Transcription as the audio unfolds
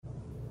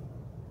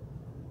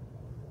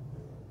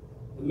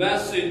The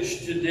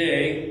message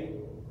today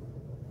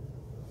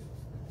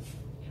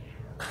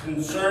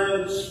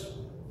concerns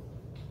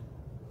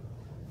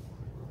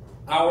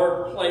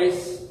our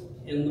place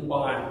in the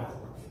body.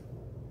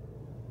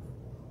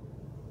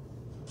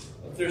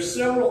 But there's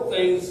several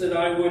things that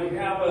I would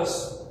have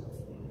us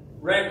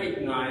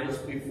recognize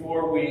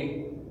before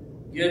we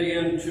get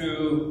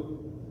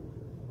into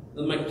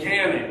the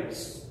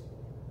mechanics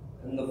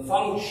and the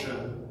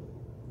function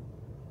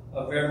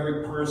of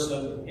every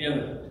person in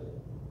it.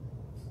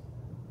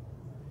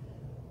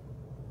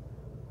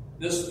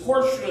 This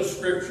portion of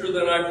Scripture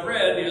that I've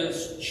read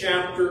is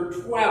chapter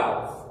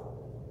 12.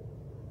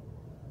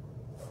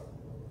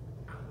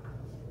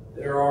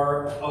 There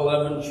are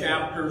 11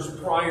 chapters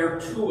prior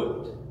to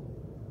it.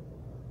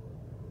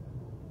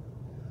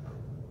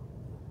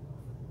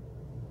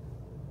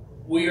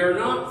 We are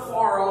not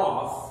far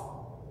off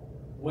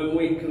when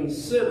we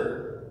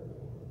consider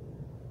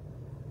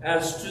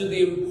as to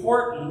the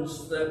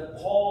importance that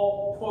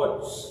Paul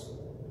puts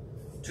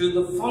to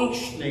the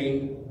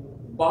functioning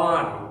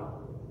body,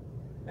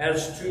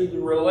 as to the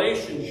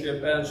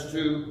relationship, as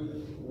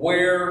to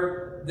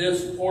where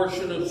this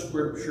portion of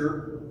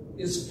Scripture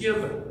is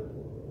given.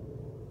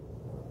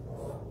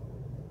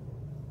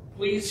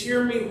 Please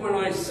hear me when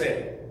I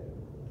say,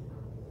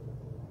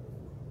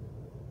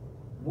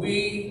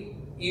 we,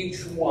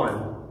 each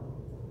one,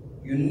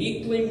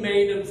 uniquely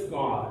made of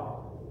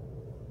God,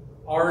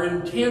 are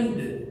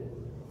intended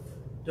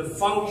to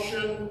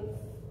function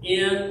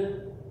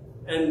in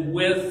and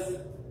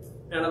with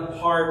and a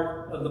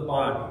part of the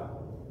body.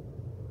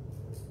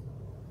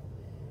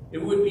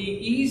 It would be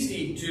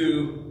easy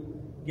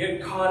to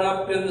get caught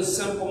up in the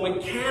simple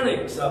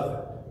mechanics of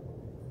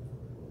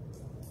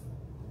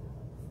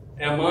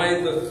it. Am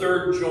I the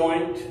third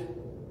joint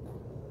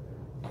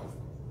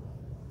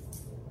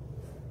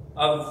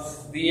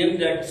of the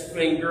index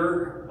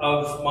finger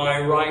of my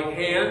right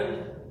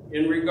hand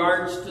in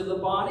regards to the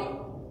body?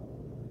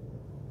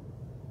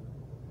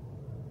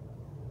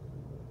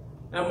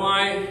 Am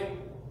I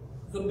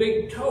the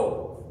big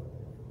toe?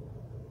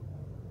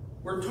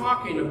 We're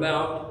talking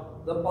about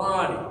the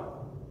body,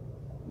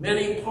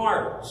 many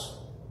parts.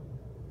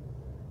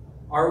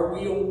 Are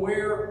we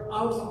aware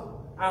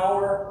of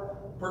our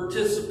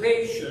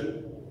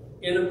participation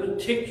in a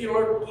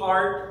particular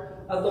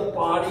part of the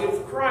body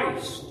of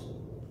Christ?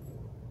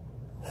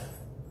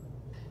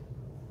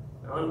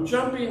 Now, I'm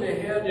jumping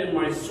ahead in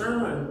my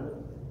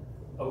sermon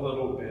a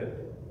little bit.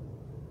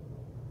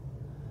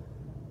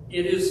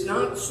 It is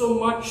not so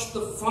much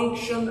the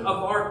function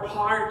of our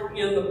part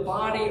in the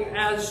body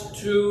as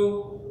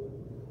to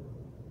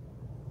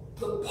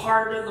the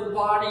part of the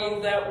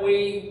body that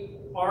we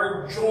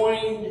are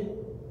joined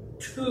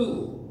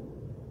to.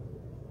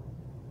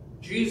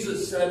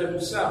 Jesus said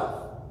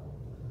himself,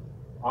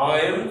 I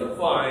am the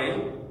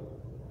vine,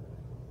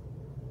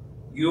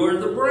 you are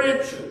the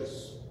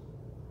branches.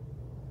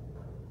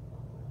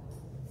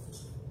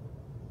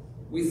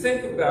 We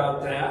think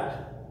about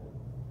that.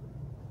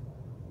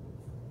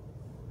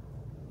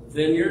 The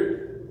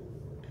vineyard,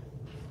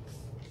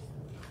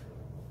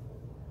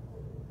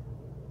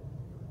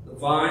 the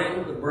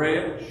vine, the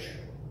branch,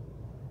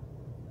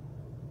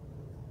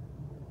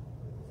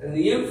 and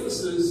the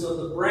emphasis of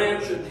the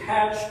branch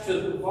attached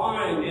to the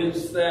vine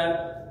is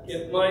that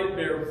it might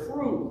bear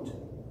fruit.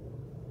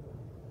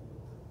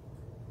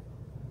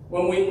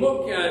 When we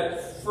look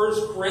at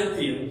 1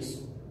 Corinthians,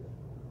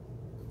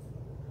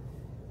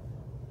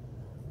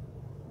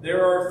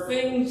 there are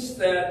things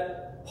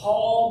that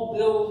Paul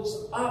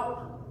builds up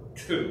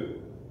to.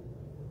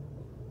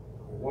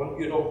 I want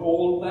you to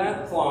hold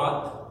that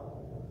thought,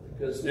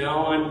 because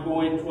now I'm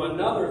going to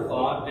another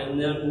thought,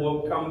 and then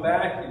we'll come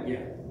back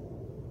again.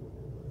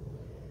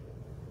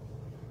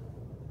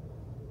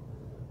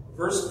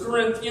 1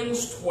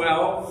 Corinthians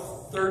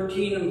 12,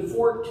 13, and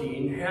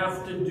 14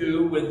 have to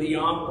do with the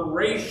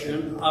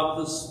operation of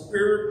the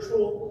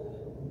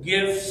spiritual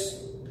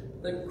gifts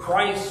that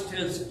Christ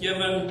has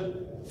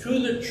given to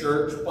the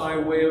church by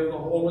way of the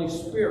Holy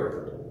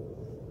Spirit.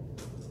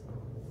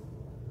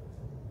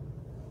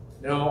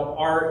 Now,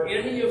 are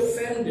any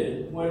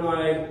offended when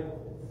I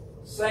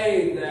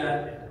say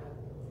that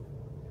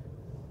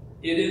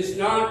it is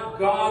not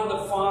God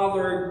the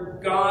Father,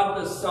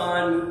 God the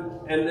Son,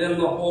 and then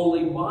the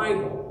Holy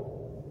Bible?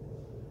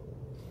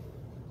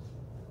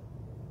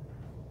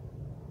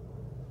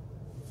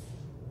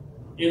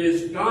 It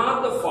is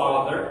God the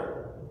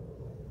Father,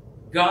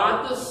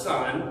 God the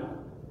Son,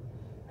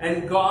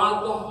 and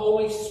God the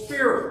Holy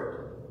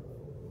Spirit.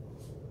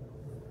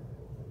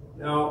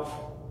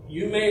 Now,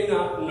 you may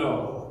not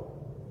know,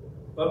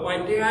 but my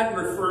dad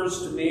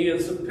refers to me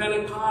as a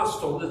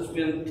Pentecostal that's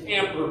been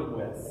tampered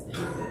with.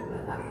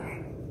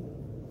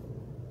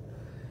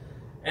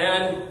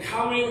 And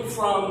coming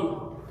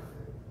from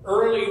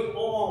early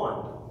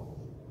on,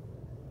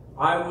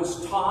 I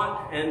was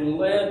taught and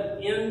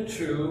led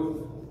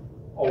into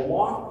a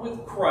walk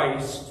with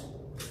Christ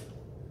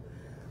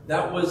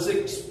that was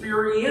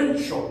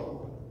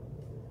experiential,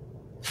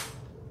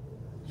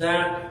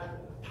 that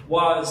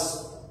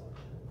was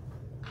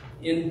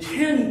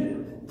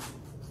intended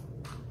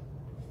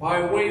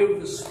by way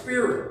of the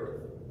Spirit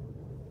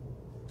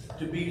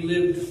to be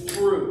lived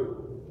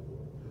through,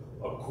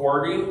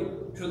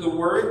 according to the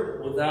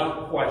Word,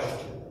 without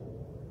question.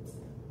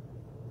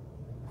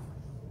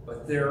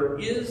 But there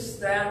is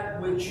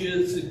that which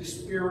is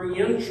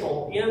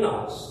experiential in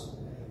us,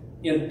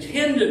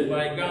 intended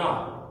by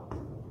God,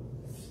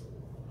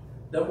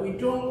 that we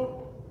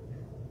don't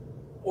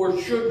or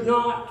should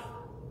not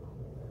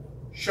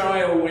shy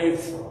away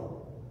from.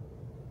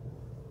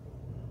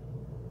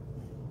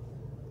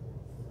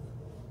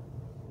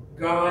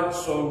 God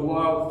so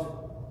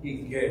loved, He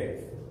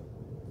gave.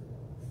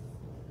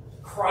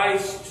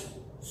 Christ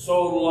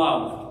so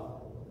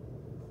loved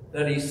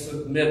that He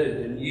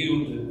submitted and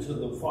yielded to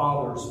the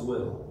Father's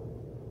will.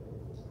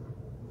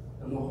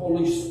 And the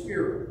Holy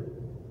Spirit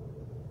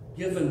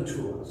given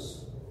to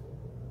us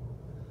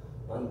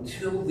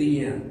until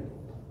the end.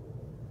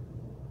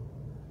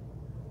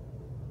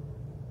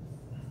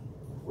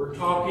 We're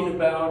talking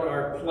about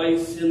our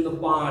place in the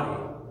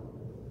body,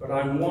 but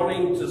I'm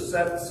wanting to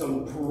set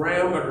some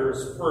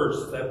parameters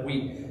first that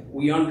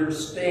we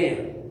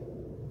understand.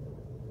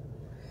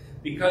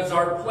 Because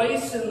our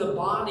place in the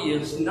body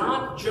is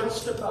not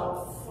just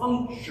about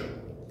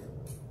function.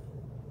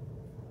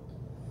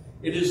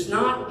 It is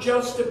not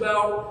just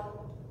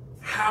about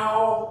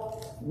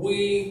how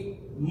we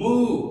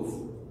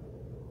move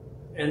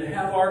and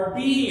have our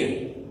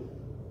being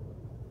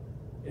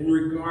in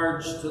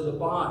regards to the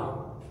body,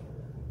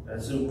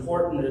 as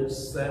important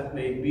as that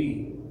may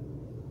be.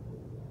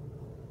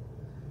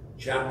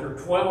 Chapter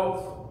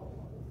 12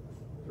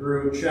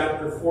 through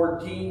chapter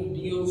 14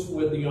 deals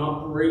with the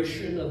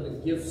operation of the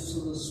gifts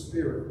of the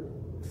Spirit.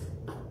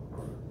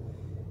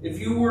 If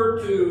you were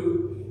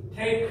to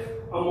take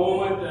a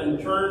moment and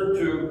turn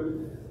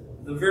to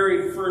the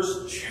very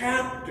first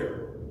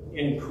chapter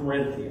in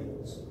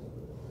Corinthians,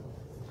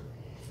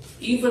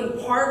 even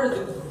part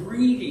of the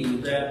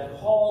greeting that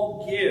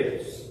Paul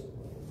gives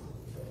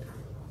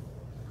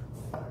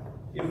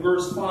in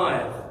verse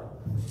 5,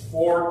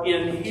 "For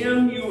in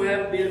Him you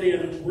have been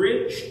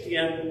enriched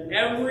in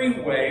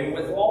every way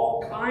with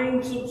all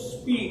kinds of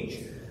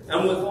speech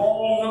and with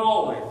all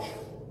knowledge,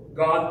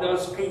 God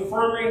thus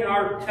confirming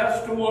our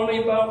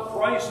testimony about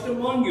Christ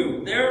among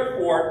you.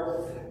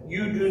 Therefore,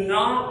 you do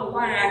not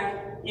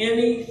lack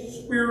any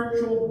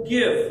spiritual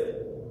gift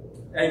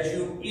as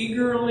you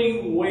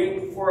eagerly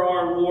wait for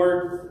our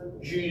Lord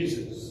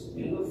Jesus."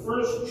 In the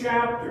first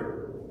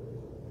chapter,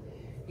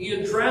 he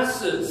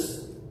addresses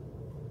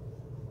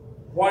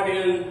what,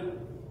 in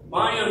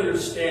my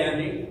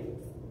understanding,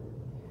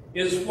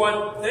 is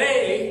what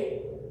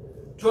they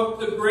took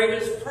the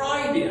greatest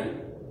pride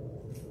in.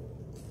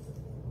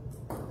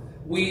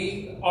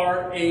 We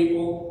are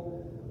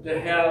able to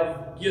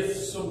have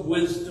gifts of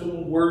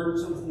wisdom,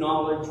 words of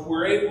knowledge.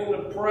 We're able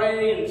to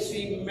pray and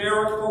see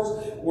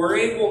miracles. We're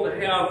able to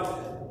have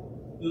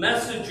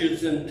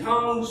messages in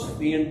tongues,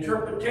 the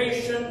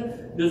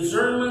interpretation,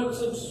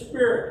 discernments of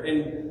spirit.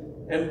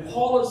 And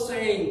Paul is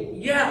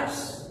saying,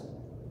 yes,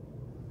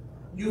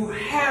 you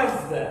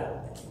have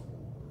that.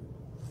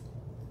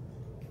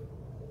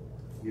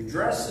 He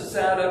addresses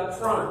that up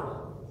front.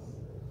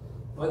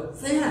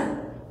 But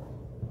then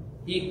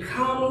he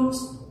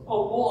comes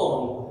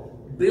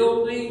along,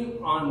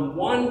 building on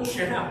one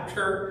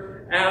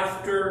chapter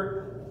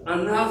after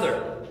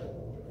another.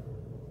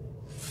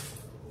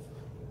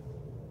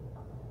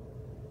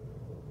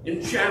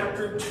 In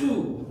chapter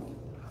 2,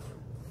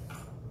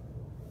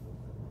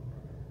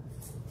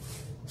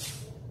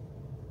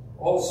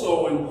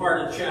 also in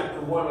part of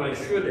chapter 1, I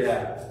should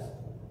add,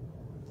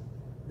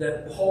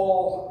 that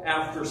Paul,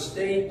 after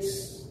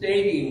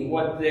stating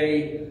what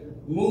they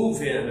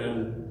move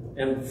in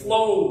and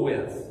flow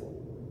with,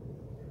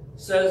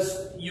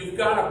 says, you've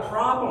got a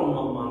problem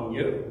among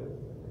you,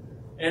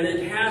 and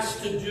it has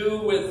to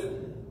do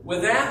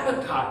with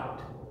appetite.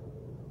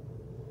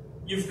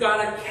 You've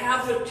got a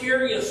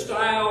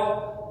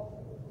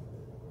cafeteria-style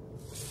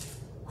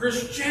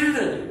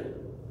Christianity.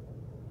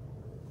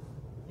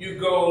 You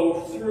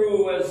go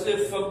through as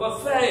if a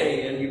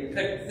buffet, and you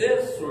pick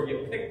this or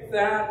you pick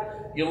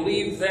that, you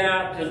leave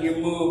that, and you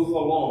move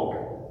along.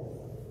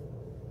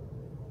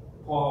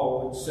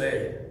 Paul would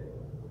say,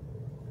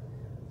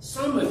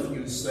 some of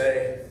you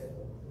say,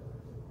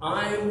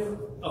 I'm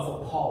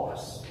of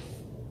Apollos.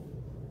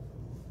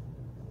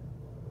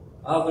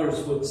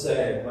 Others would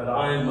say, but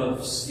I'm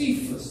of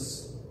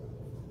Cephas.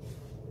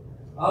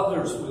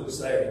 Others would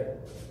say,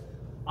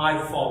 I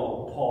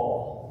follow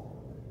Paul.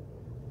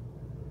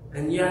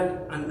 And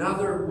yet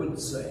another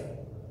would say,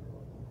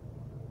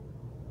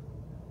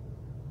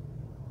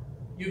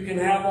 you can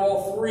have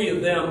all three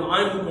of them.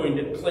 I'm going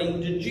to cling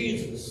to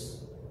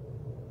Jesus.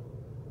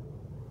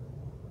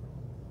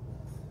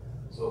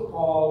 So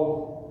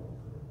Paul,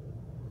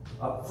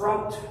 up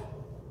front,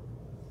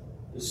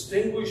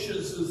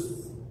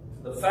 distinguishes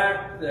the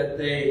fact that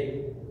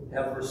they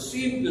have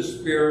received the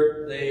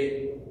Spirit,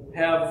 they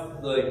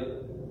have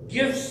the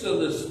gifts of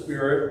the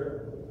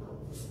Spirit,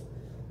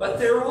 but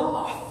they're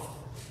off.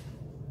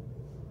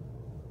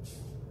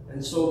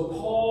 And so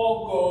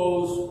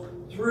Paul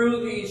goes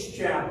through these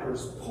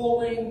chapters,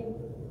 pulling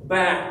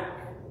back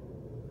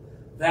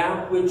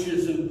that which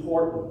is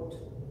important,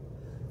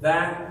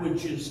 that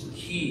which is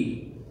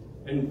key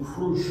and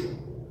crucial.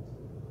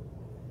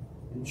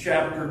 In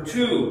chapter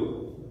 2,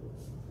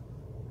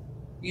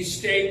 he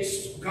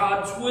states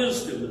God's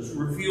wisdom is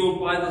revealed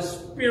by the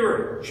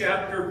Spirit.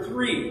 Chapter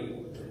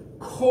 3,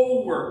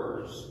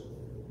 co-workers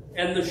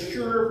and the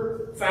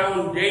sure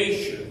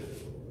foundation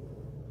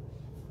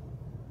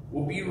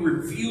will be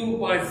revealed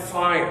by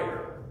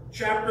fire.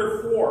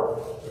 Chapter 4,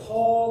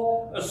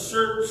 Paul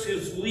asserts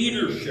his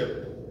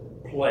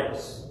leadership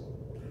place.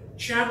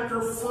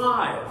 Chapter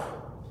 5,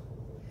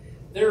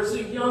 there's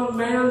a young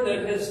man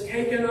that has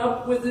taken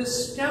up with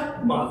his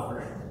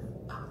stepmother.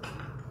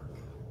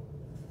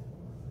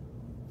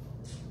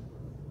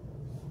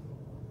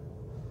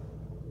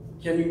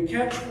 Can you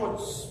catch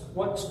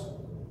what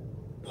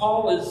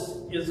Paul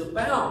is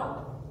about?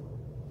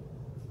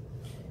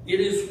 It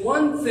is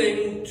one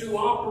thing to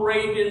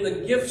operate in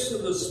the gifts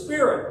of the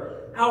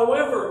Spirit.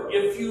 However,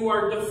 if you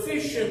are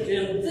deficient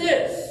in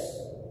this,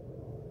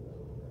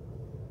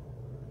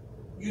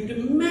 you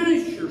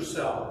diminish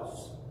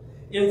yourselves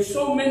in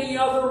so many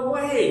other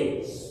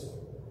ways.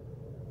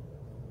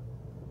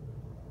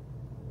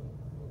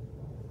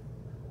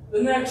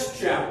 The next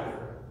chapter.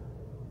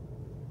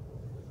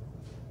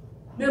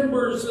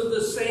 Members of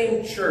the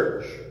same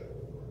church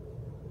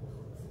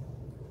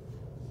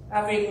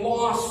having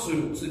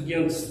lawsuits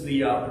against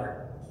the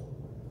other.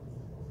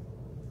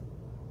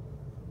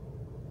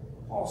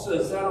 Paul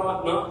says that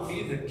ought not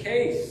be the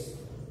case.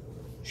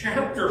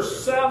 Chapter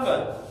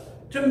 7,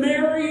 to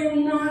marry or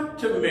not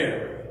to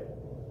marry.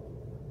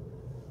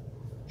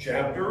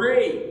 Chapter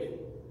 8,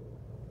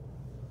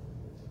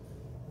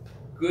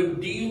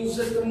 good deals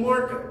at the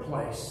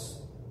marketplace.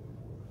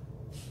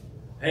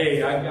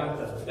 Hey, I got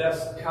the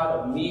best cut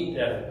of meat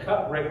at a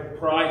cut rate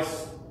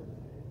price,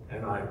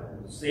 and I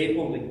was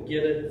able to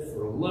get it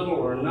for little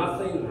or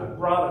nothing, and I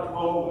brought it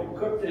home, I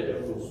cooked it,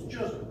 it was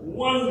just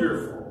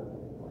wonderful.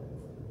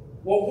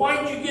 Well,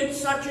 why'd you get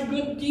such a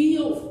good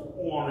deal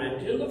on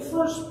it in the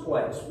first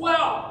place?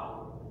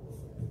 Well,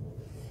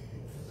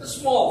 a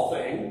small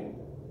thing.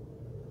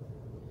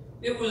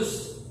 It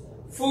was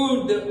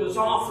food that was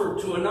offered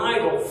to an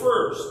idol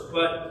first,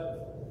 but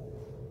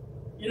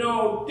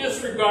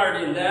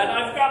disregarding that,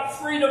 I've got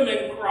freedom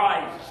in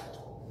Christ.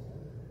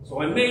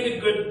 So I made a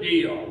good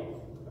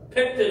deal. I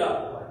picked it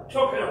up. I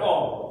took it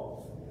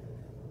home.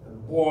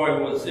 And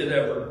boy, was it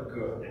ever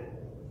good.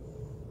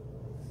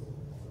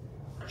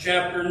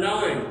 Chapter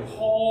 9,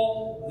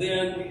 Paul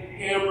then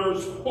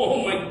hammers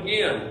home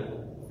again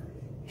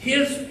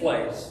his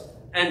place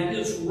and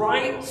his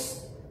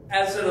rights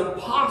as an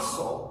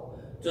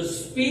apostle to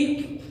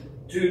speak,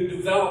 to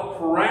develop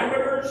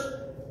parameters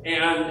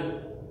and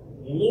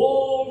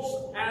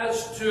laws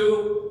as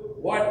to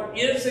what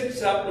is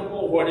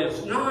acceptable, what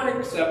is not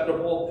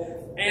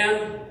acceptable,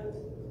 and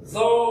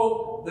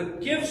though the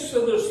gifts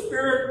of the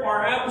Spirit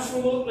are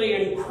absolutely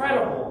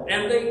incredible,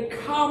 and they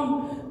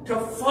come to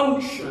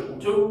function,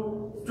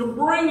 to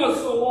bring us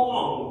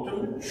along, to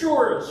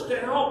mature us, to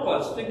help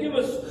us, to give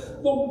us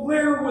the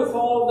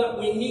wherewithal that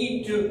we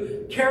need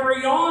to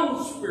carry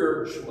on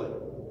spiritually.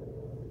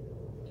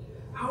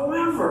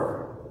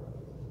 However,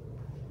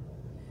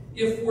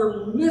 if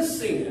we're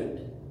missing it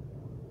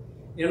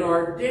in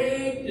our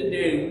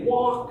day-to-day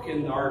walk,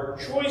 in our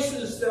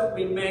choices that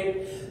we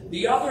make,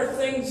 the other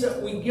things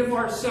that we give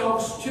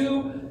ourselves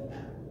to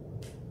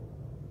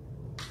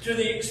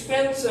the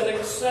expense and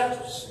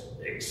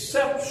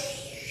exception.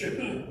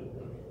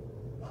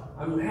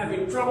 I'm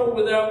having trouble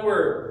with that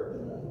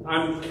word.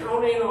 I'm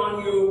counting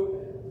on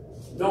you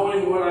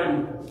knowing what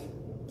I'm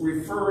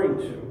referring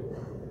to.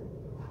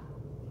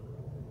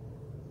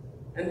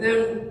 And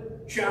then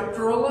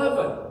chapter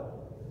 11.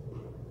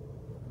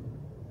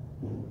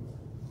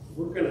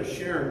 We're going to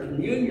share in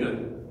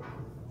communion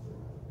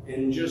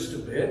in just a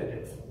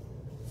bit.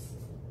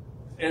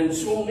 And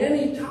so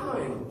many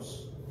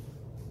times,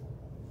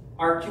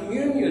 our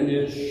communion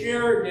is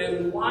shared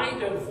in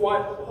light of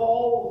what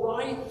Paul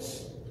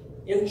writes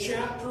in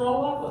chapter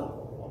 11.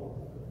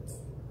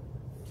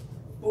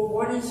 But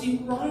what is he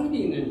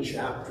writing in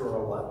chapter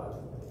 11?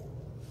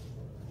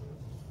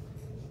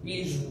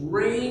 He's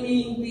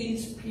reining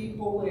these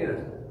people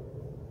in.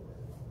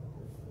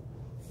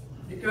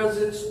 Because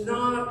it's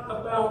not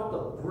about the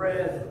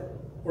bread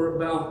or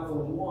about the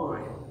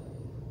wine,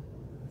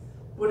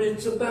 but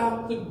it's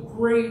about the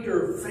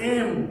greater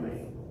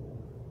family.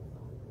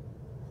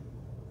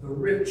 The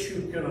rich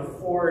who can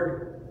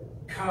afford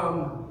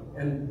come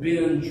and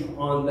binge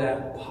on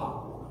that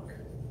potluck.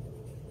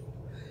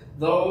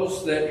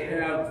 Those that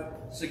have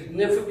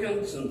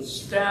significance and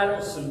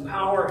status and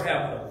power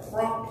have the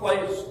front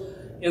place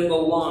in the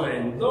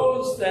line.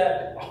 Those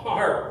that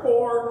are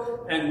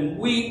poor and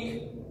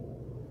weak,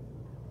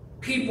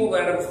 people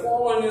that have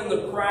fallen in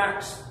the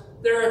cracks,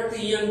 they're at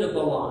the end of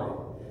the line.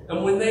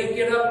 And when they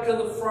get up to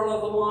the front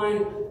of the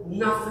line,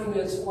 nothing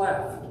is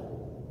left.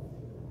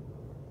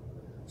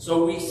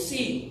 So we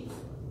see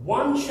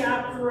one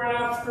chapter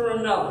after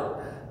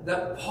another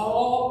that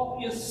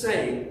Paul is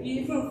saying,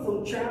 even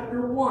from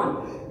chapter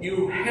 1,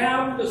 you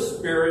have the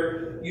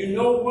Spirit, you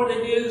know what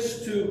it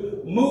is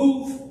to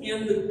move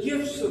in the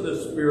gifts of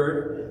the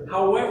Spirit.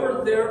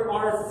 However, there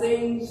are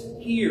things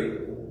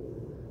here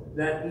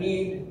that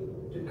need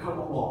to come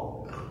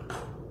along,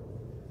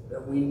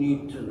 that we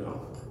need to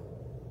know.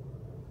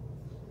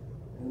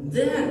 And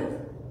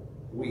then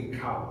we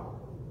come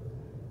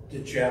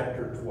to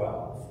chapter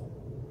 12.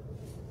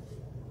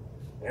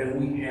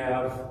 And we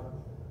have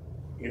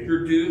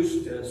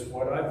introduced, as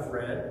what I've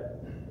read,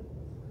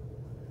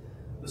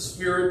 the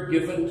Spirit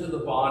given to the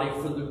body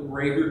for the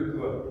greater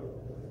good,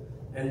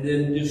 and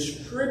then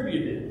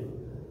distributed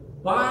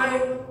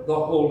by the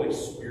Holy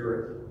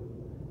Spirit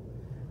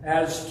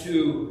as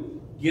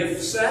to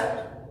gift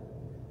set,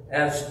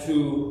 as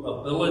to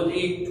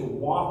ability to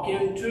walk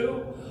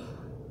into,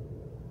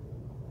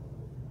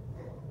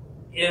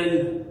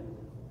 in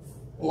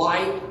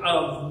light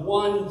of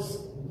one's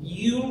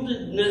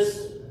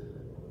yieldedness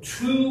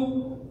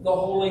to the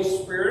Holy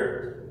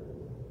Spirit,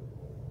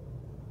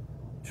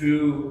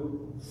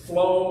 to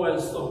flow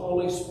as the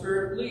Holy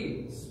Spirit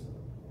leads.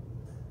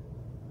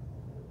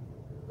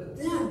 But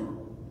then,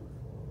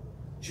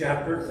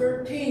 chapter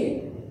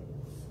 13.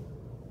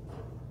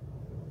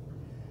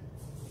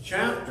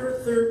 Chapter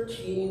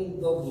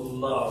 13, the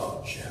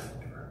love chapter.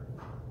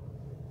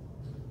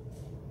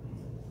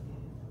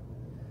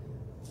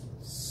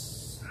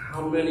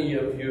 How many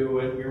of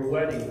you at your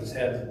weddings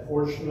had a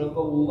portion of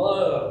the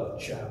love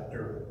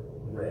chapter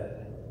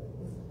read?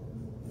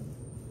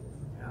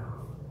 Yeah.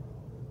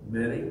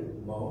 Many,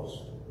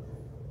 most.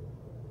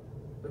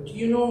 But do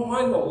you know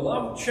why the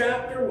love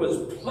chapter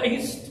was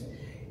placed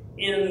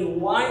in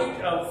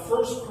light of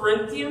 1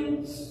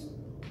 Corinthians?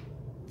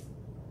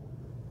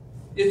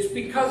 It's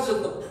because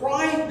of the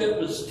pride that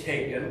was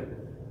taken,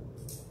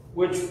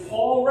 which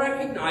Paul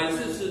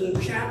recognizes in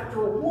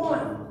chapter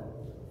 1.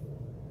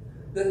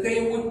 That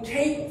they would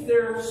take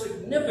their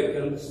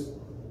significance.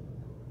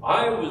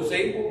 I was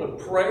able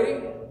to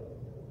pray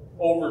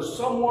over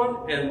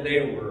someone and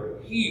they were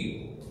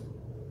healed.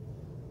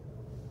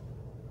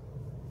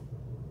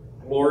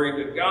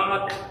 Glory to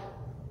God.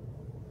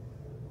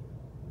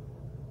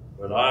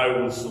 But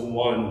I was the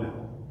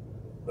one,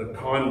 the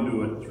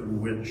conduit through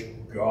which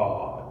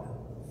God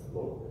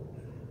flowed.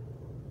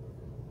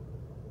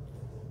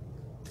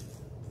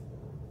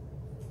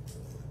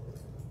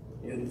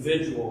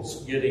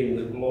 Individuals getting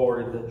the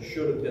glory that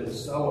should have been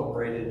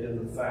celebrated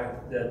in the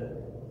fact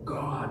that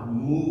God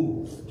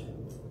moved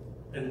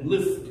and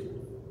lifted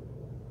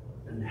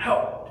and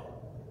helped.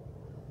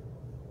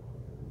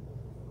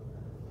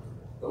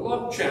 The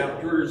love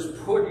chapter is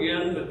put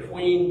in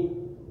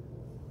between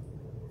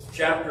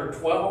chapter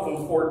 12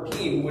 and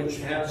 14, which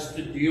has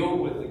to deal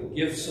with the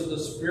gifts of the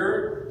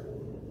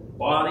Spirit,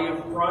 body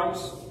of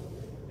Christ,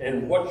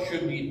 and what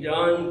should be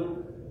done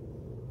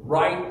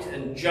right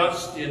and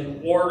just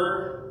in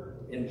order.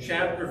 In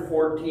chapter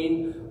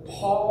 14,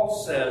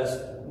 Paul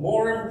says,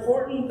 more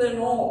important than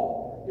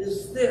all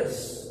is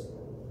this.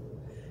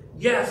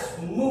 Yes,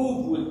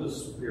 move with the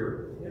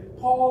Spirit. And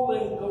Paul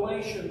in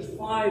Galatians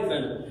 5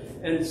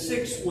 and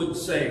 6 would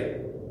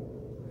say,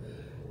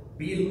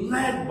 be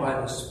led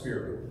by the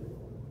Spirit.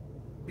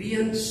 Be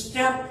in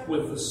step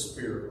with the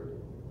Spirit.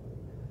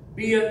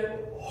 Be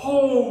at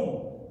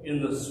home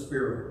in the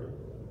Spirit.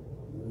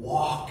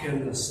 Walk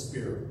in the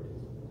Spirit.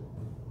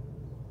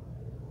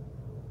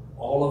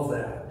 All of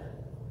that.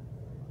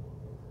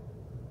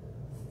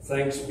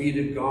 Thanks be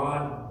to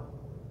God.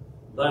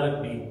 Let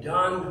it be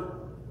done,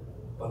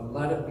 but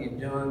let it be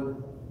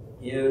done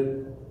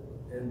in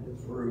and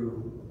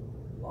through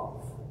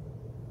love.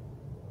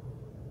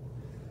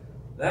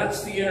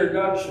 That's the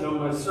introduction of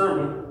my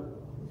sermon.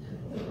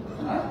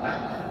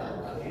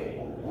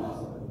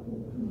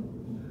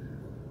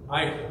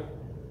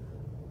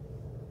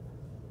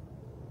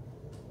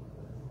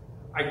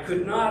 I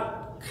could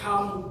not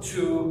come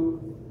to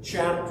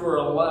chapter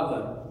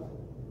 11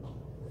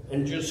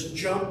 and just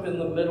jump in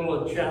the middle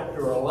of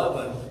chapter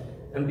 11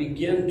 and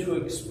begin to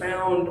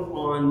expound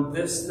on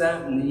this,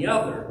 that, and the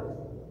other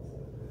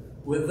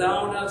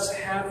without us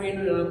having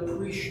an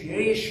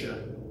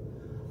appreciation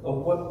of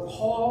what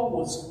Paul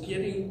was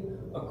getting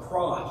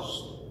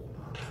across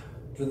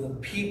to the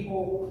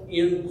people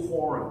in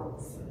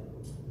Corinth.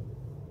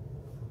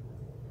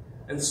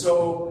 And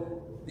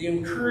so the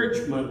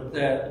encouragement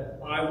that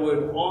I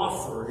would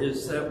offer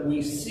is that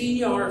we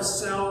see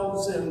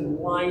ourselves in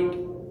light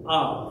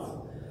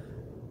of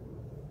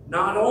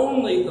not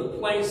only the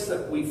place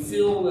that we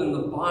fill in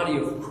the body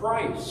of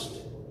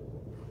Christ,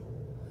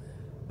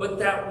 but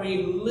that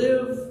we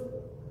live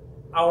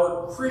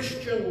our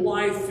Christian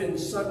life in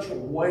such a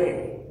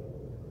way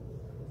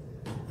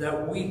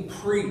that we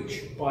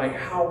preach by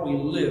how we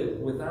live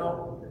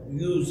without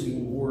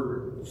using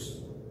words.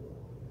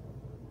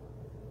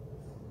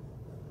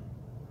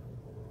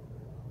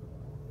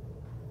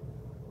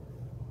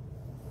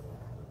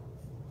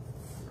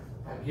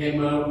 I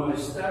came out of my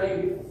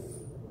study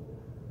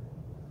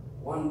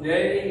one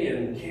day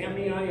in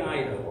Kamiah,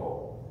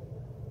 Idaho,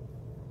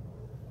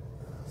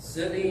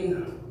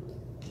 sitting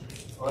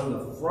on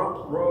the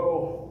front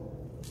row,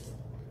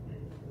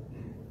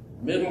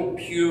 middle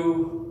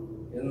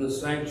pew in the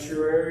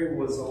sanctuary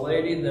was a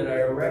lady that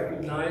I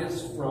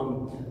recognized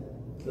from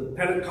the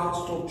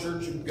Pentecostal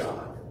Church of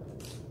God.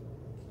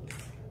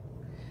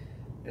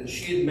 And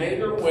she had made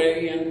her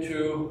way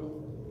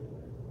into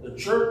the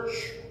church.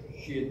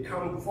 She had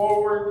come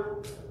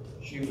forward.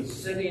 She was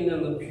sitting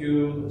in the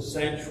pew. The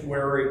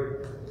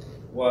sanctuary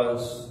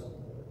was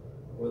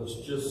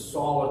just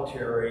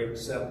solitary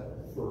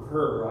except for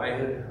her. I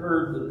had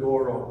heard the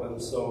door open,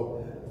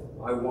 so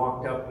I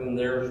walked up in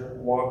there,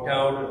 walked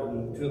out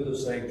into the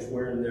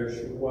sanctuary, and there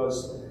she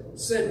was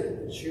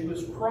sitting. She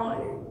was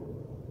crying.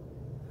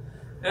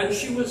 And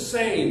she was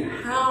saying,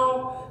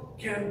 how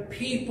can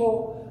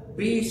people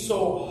be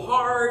so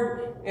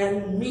hard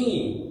and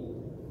mean?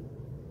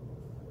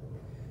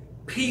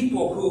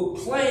 People who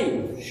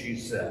claim, she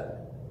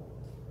said,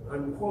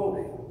 I'm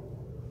quoting,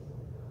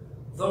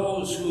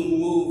 those who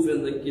move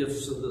in the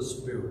gifts of the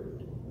Spirit.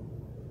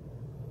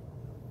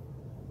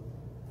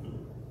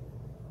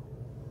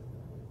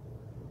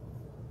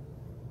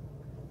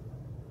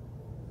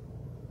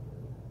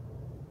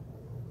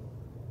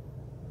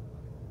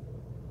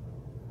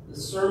 The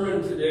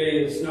sermon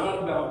today is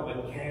not about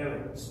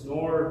mechanics,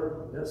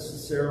 nor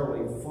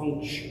necessarily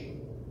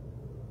function,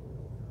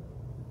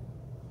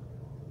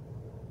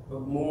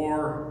 but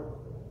more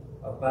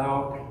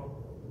about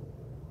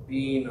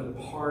being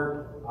a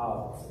part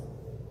of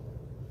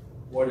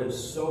what is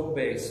so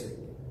basic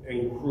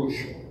and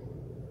crucial,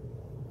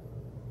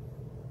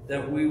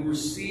 that we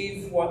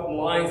receive what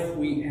life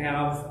we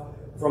have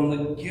from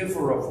the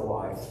giver of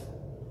life,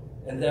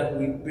 and that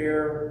we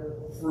bear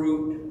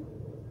fruit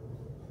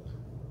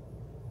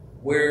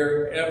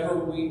wherever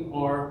we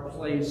are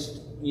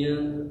placed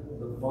in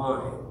the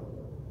vine,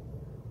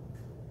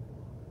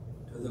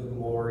 to the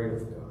glory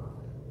of God.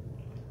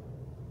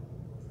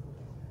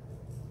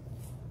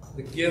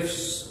 The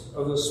gifts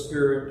of the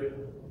Spirit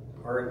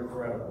are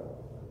incredible.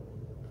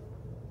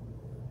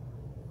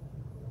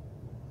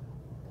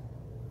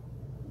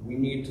 We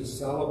need to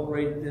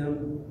celebrate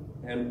them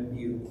and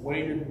be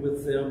acquainted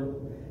with them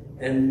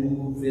and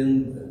move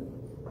in them.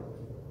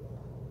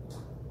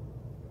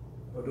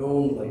 But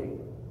only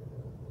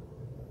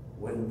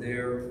when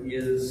there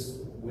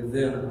is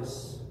within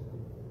us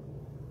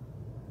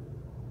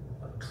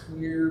a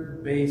clear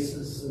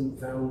basis and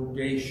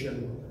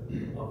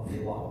foundation of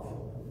love.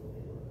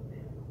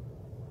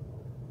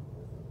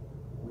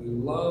 We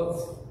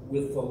love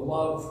with the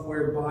love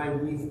whereby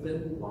we've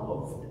been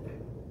loved.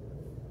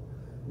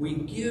 We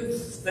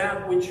give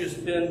that which has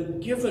been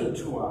given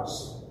to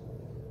us,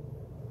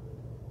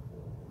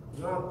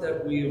 not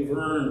that we have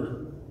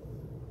earned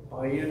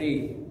by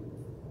any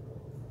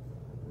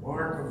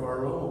mark of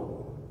our own.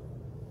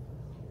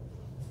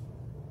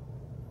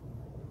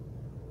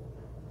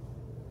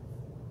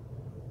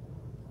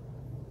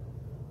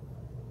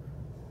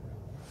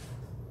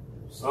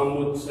 Some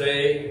would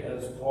say,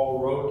 as Paul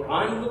wrote,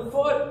 I'm the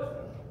foot.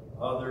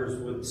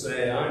 Others would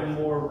say, I'm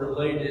more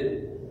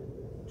related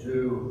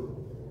to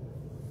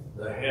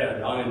the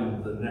head,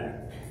 I'm the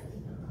neck.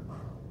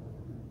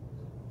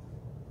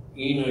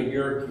 Ina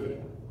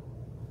Yerke,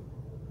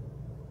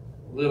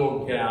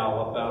 little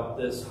gal about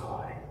this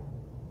high.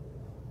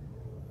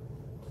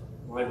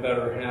 My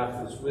better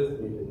half is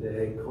with me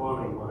today.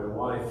 Connie, my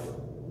wife,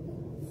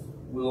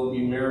 will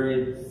be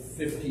married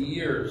 50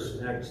 years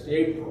next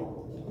April.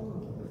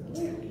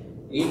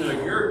 Ina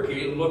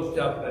Yerke looked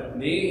up at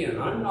me,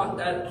 and I'm not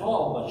that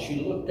tall, but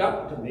she looked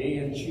up to me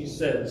and she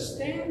said,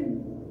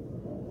 Stan,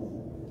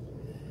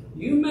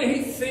 you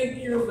may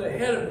think you're the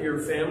head of your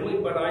family,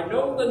 but I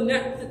know the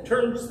neck that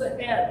turns the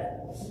head.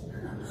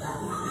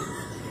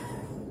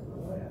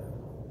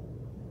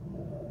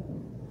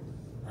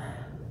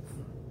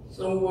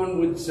 Someone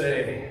would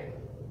say,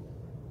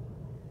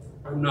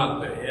 I'm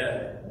not the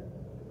head,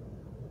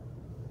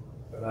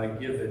 but I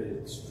give it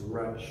its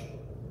direction.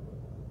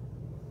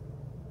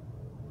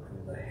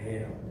 I'm the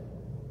hand.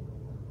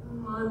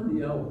 I'm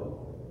the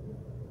elbow.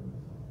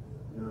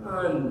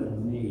 I'm the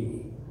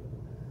knee.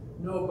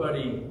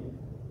 Nobody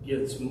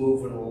gets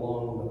moving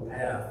along the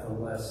path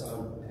unless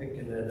I'm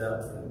picking it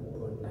up and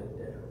putting it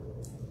down.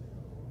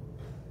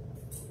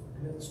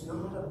 And it's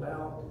not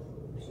about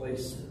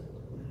placement.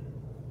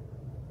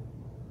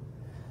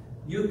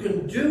 You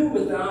can do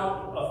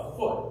without a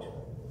foot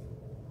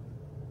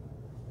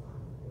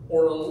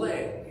or a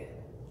leg,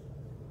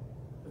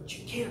 but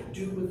you can't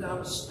do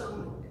without a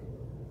stomach.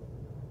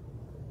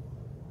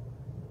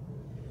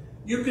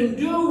 You can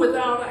do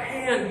without a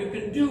hand, you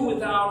can do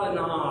without an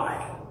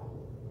eye.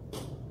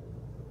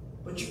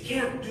 But you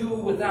can't do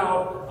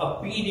without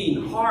a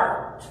beating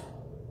heart.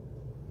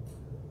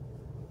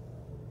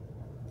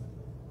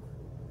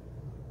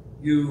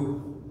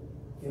 You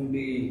can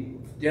be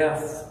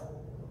deaf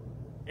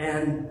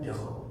and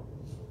dumb.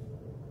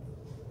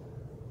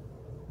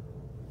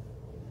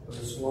 But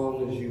as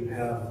long as you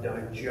have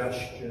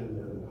digestion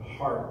and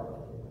heart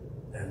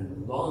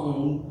and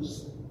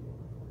lungs,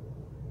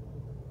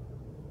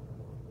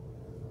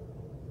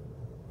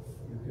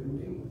 you can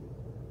be.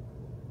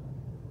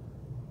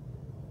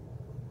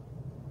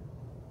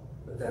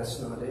 that's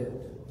not it.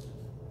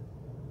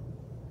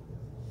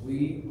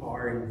 We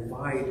are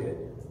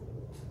invited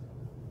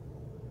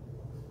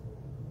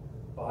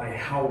by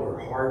how we're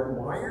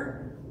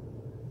hardwired,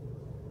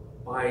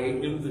 by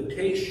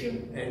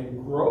invitation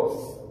and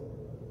growth,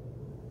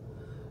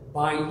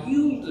 by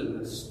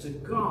yieldedness to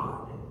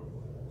God,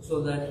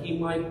 so that He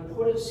might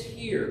put us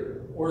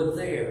here or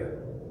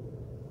there,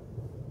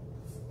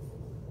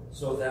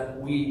 so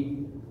that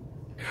we,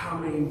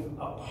 coming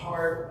a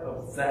part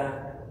of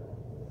that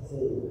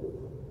whole,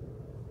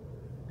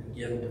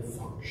 begin to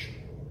function.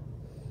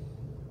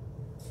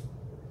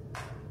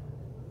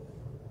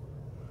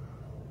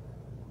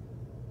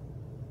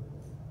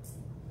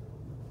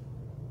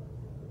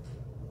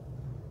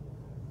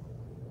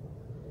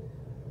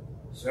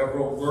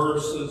 Several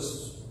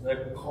verses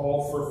that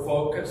call for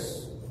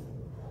focus.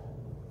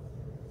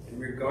 In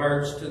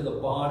regards to the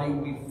body,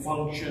 we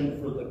function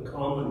for the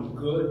common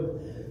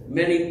good.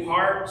 Many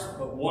parts,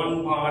 but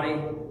one body,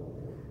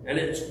 and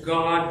it's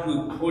God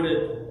who put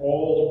it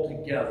all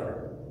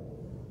together.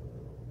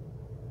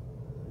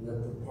 And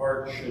that the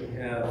parts should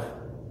have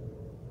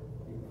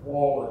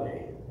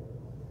equality,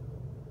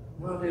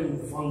 not in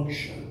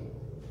function,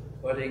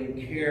 but in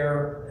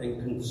care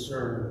and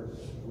concern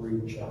for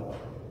each other.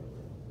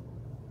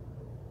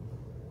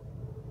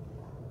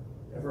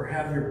 Ever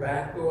have your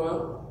back go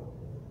out?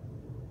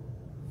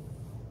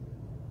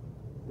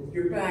 With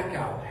your back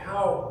out,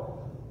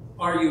 how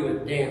are you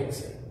at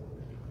dancing?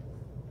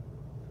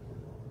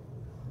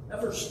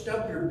 Ever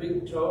stub your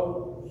big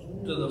toe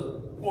to the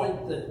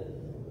point that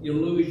you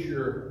lose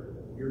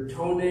your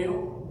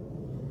toenail?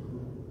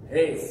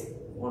 Hey,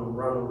 want to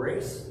run a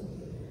race?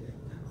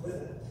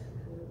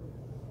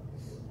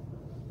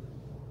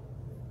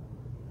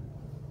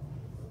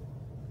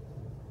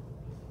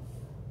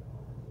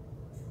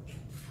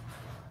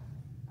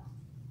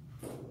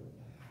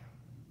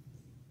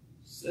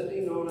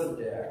 Sitting on a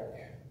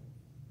deck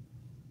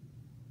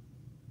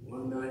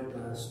one night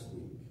last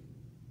week,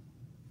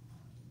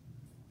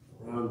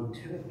 around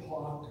 10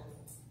 o'clock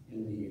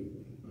in the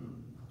evening.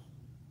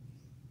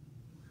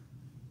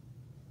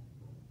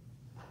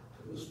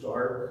 It was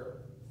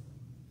dark.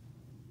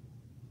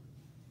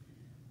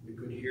 We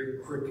could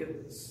hear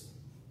crickets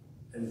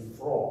and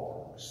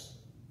frogs.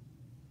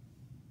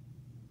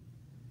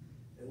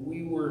 And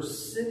we were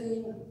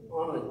sitting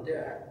on a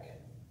deck.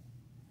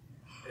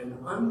 And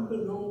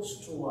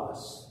unbeknownst to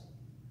us,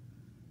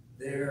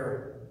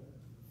 there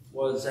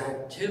was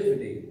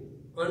activity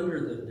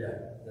under the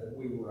deck that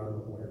we were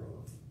unaware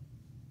of.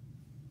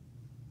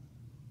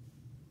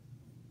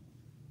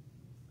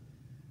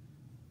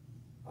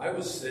 I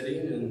was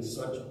sitting in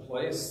such a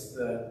place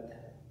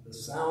that the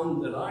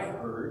sound that I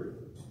heard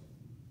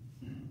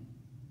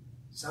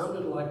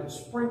sounded like a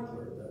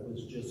sprinkler that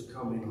was just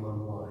coming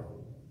online.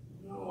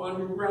 You know,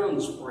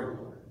 underground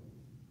sprinkler.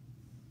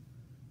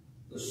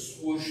 The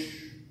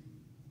swoosh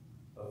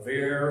of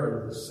air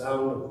and the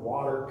sound of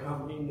water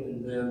coming,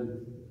 and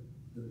then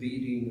the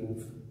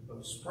beating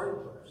of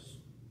sprinklers.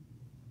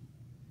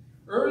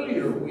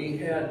 Earlier we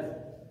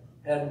had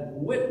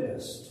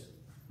witnessed,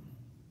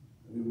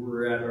 we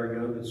were at our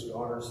youngest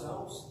daughter's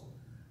house.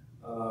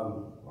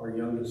 Our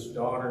youngest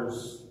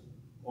daughter's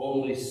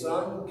only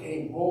son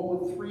came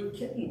home with 3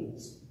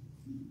 kittens.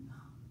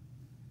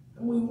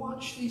 And we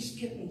watched these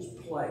kittens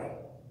play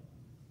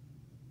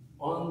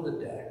on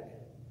the deck.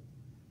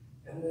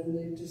 And then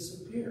they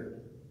disappeared.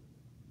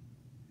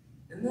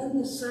 And then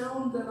the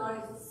sound that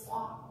I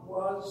thought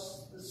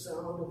was the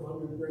sound of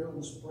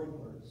underground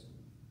sprinklers.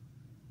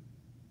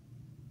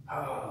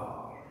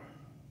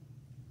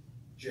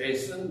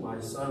 Jason, my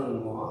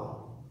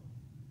son-in-law,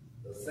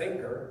 the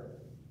thinker,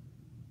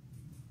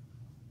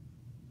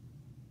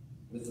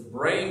 with the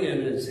brain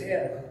in his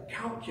head,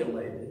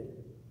 calculated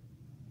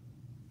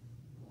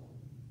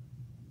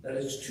that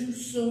it's too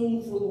soon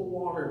for the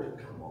water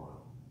to come on.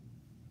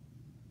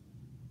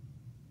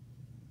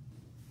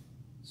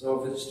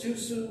 So if it's too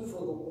soon for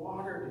the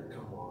water to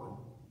come on,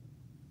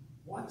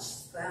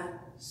 what's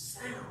that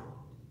sound?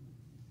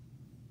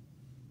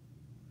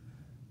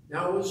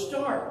 Now it was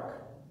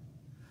dark,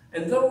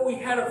 and though we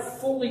had a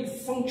fully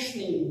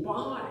functioning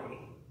body,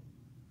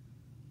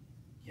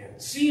 you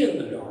can't see in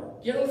the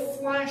dark. Get a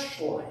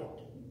flashlight.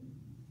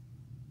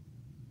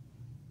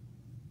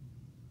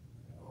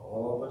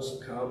 All of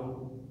us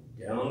come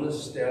down the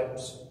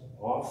steps,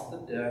 off the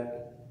deck,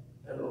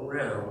 and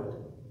around,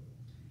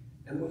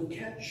 and we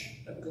catch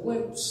a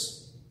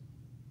glimpse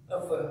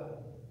of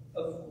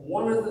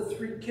one of the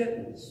 3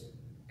 kittens,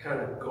 kind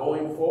of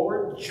going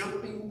forward,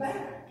 jumping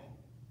back.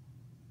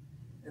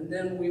 And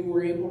then we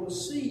were able to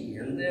see,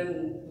 and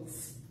then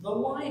the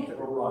light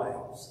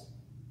arrives.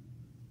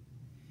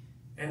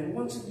 And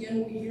once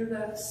again, we hear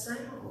that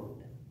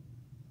sound.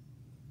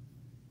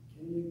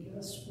 Can you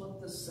guess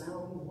what the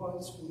sound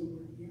was we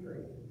were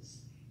hearing?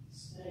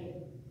 Snake.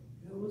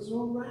 It was a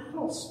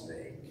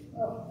rattlesnake.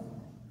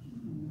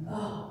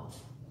 Oh.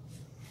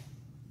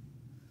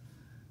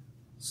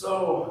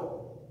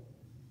 So,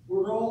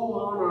 we're all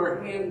on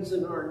our hands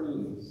and our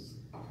knees.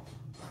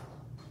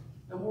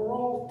 And we're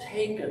all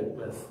taken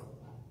with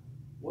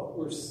what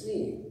we're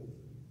seeing.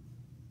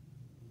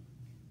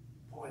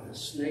 Boy, the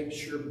snake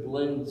sure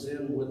blends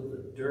in with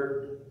the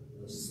dirt,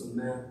 the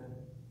cement.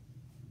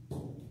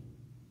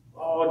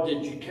 Oh,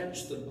 did you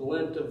catch the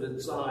glint of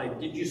its eye?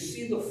 Did you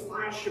see the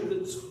flash of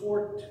its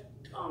forked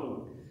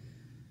tongue?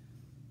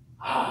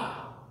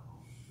 Ah,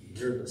 you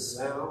hear the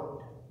sound.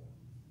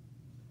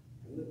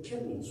 And the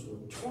kittens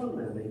were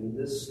tormenting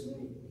this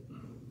snake.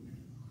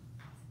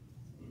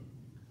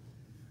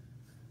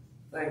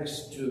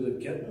 Thanks to the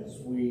kittens,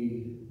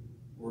 we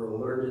were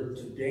alerted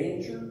to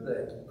danger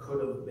that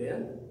could have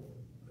been.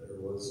 There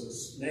was a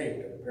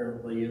snake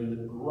apparently in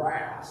the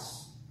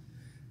grass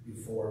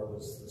before it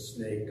was the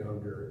snake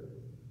under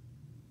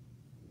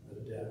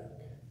the deck.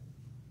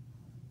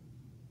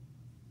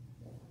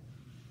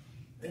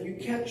 And you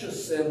catch a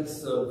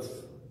sense of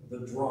the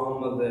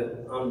drama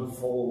that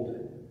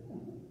unfolded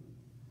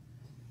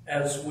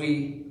as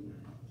we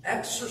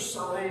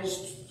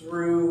exercised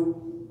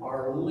through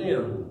our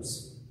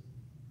limbs,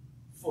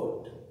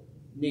 foot,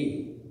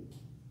 knee,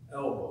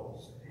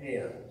 elbows,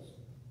 hands,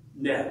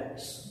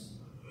 necks.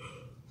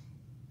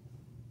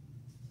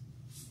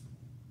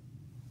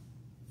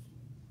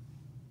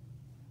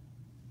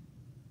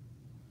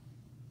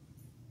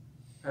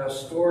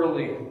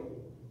 Pastorally,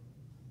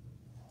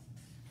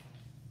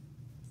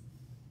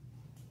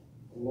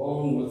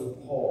 along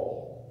with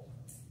Paul,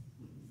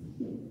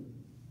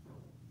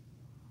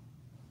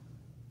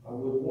 I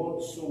would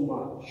want so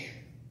much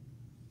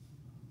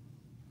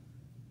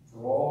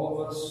for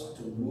all of us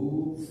to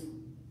move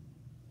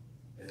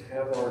and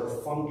have our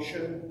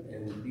function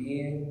and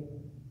being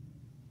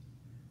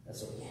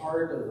as a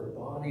part of the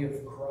body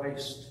of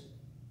Christ,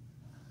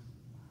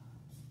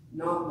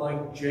 not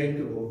like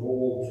Jacob of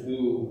old,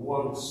 who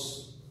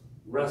once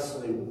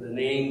wrestling with an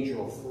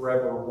angel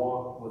forever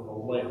walked with a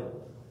limp,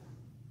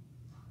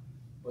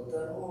 but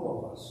that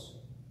all of us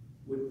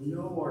would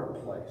know our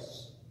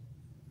place,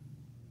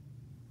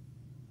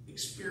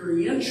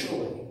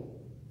 experientially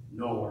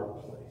know our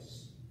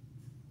place,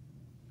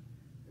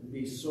 and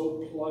be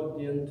so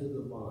plugged into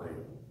the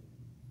vine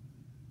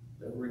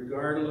that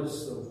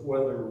regardless of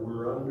whether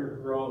we're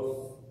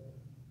undergrowth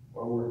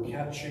or we're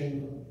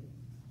catching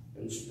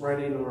and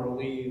spreading our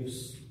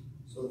leaves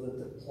so that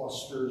the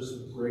clusters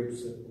of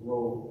grapes that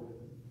grow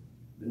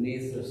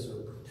beneath us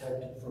are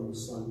protected from the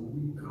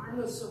sun,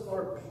 regardless of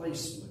our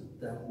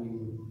placement, that we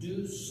would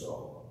do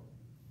so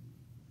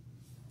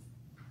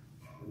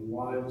in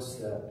lives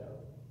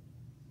that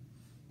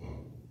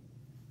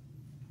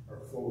are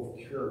full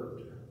of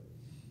character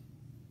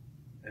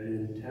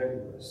and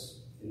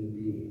integrous in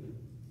being.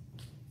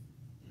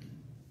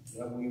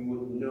 That we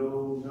would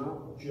know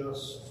not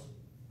just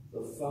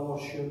the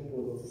fellowship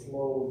or the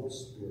flow of the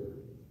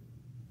Spirit,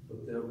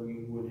 but that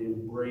we would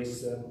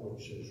embrace that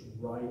which is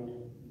right,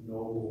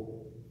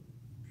 noble,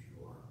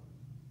 pure.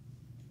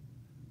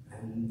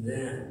 And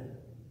then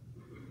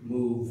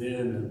move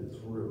in and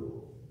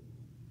through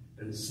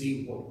and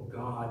see what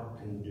God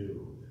can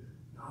do,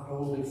 not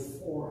only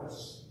for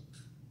us,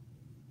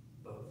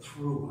 but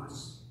through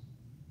us,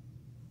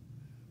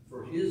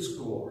 for His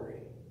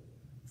glory,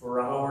 for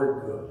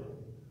our good,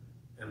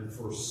 and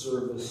for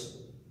service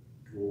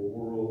to a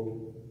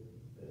world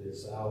that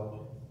is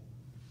out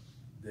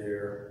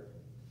there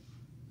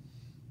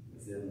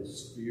within the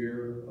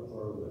sphere of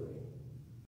our living.